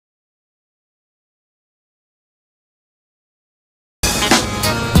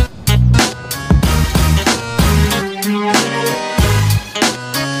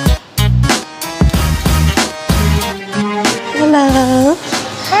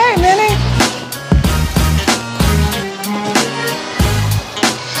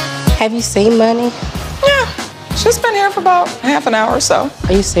you seen Money? Yeah, she's been here for about half an hour or so.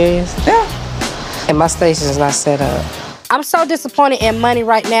 Are you serious? Yeah. And my station's not set up. I'm so disappointed in Money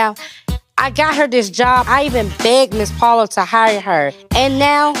right now. I got her this job. I even begged Miss Paula to hire her. And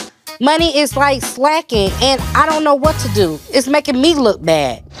now, Money is like slacking, and I don't know what to do. It's making me look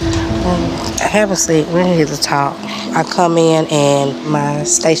bad. Have a seat. We're here to talk. I come in and my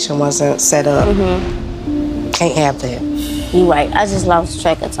station wasn't set up. Can't have that. You're right. I just lost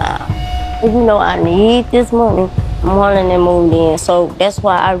track of time. You know, I need this money. Marlon and moved in, so that's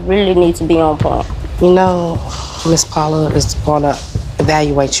why I really need to be on point. You know, Miss Paula is going to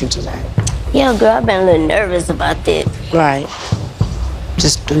evaluate you today. Yeah, girl, I've been a little nervous about that. Right.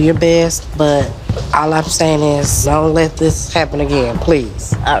 Just do your best, but all I'm saying is don't let this happen again,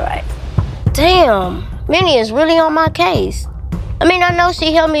 please. All right. Damn, Minnie is really on my case. I mean, I know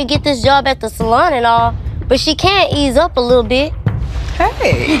she helped me get this job at the salon and all, but she can't ease up a little bit.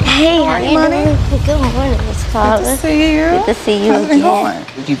 Hey. Hey, how you doing? Good morning, Miss Paula. Good to see you. Good to see you How's it again.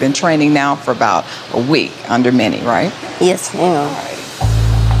 going? You've been training now for about a week under Minnie, right? Yes, ma'am.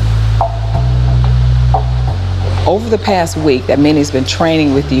 Over the past week that Minnie's been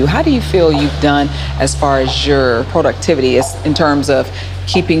training with you, how do you feel you've done as far as your productivity is in terms of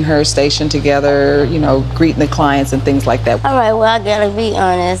keeping her station together, you know, greeting the clients and things like that? All right, well, I gotta be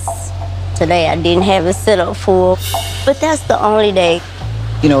honest. Today I didn't have it set up full, but that's the only day.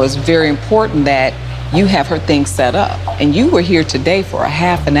 You know, it's very important that you have her things set up. And you were here today for a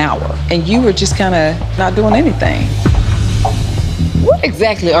half an hour, and you were just kind of not doing anything. What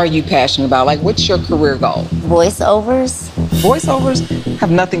exactly are you passionate about? Like, what's your career goal? Voiceovers. Voiceovers have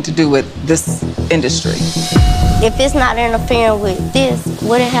nothing to do with this industry. If it's not interfering with this,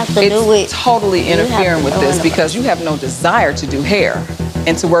 what it have to do with? It's totally interfering with this because you have no desire to do hair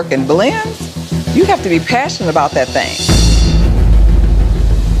and to work in blends. You have to be passionate about that thing.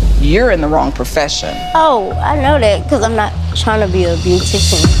 You're in the wrong profession. Oh, I know that because I'm not trying to be a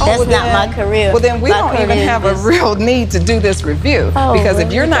beautician. That's not my career. Well, then we don't even have a real need to do this review because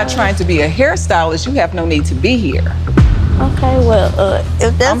if you're not trying to be a hairstylist, you have no need to be here. Okay, well,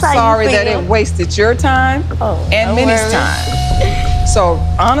 if that's I'm how sorry you feel, that it wasted your time and Minnie's time. So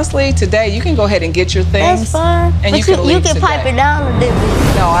honestly, today you can go ahead and get your things. That's fine. And but you can leave pipe today. it down a little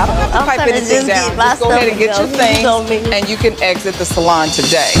bit. No, I don't have to pipe anything down. Just go ahead and get your things, and you can exit the salon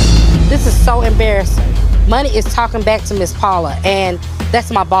today. This is so embarrassing. Money is talking back to Miss Paula, and that's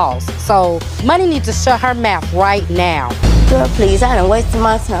my boss. So Money needs to shut her mouth right now. Girl, please, I done wasted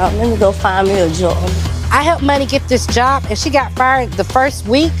my time. Let me go find me a job. I helped Money get this job, and she got fired the first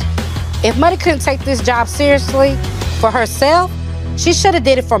week. If Money couldn't take this job seriously for herself, she should have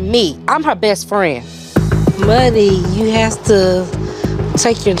did it for me. I'm her best friend. Money, you have to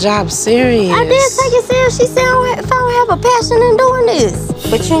take your job serious. I did take it serious. She said if I don't have a passion in doing this.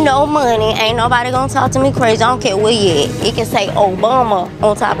 But you know, Money, ain't nobody gonna talk to me crazy. I don't care where you at. It can say Obama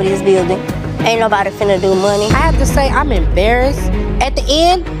on top of this building. Ain't nobody finna do Money. I have to say, I'm embarrassed. At the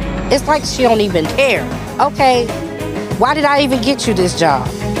end, it's like she don't even care. Okay, why did I even get you this job?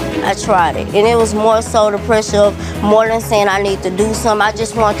 I tried it, and it was more so the pressure of more than saying I need to do something. I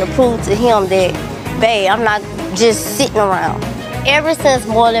just want to prove to him that, babe, I'm not just sitting around. Ever since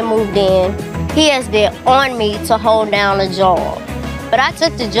Marlon moved in, he has been on me to hold down a job. But I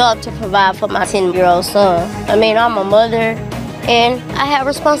took the job to provide for my 10-year-old son. I mean, I'm a mother, and I have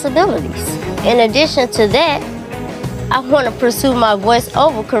responsibilities. In addition to that, I want to pursue my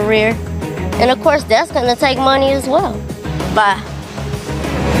voiceover career, and of course, that's going to take money as well. Bye.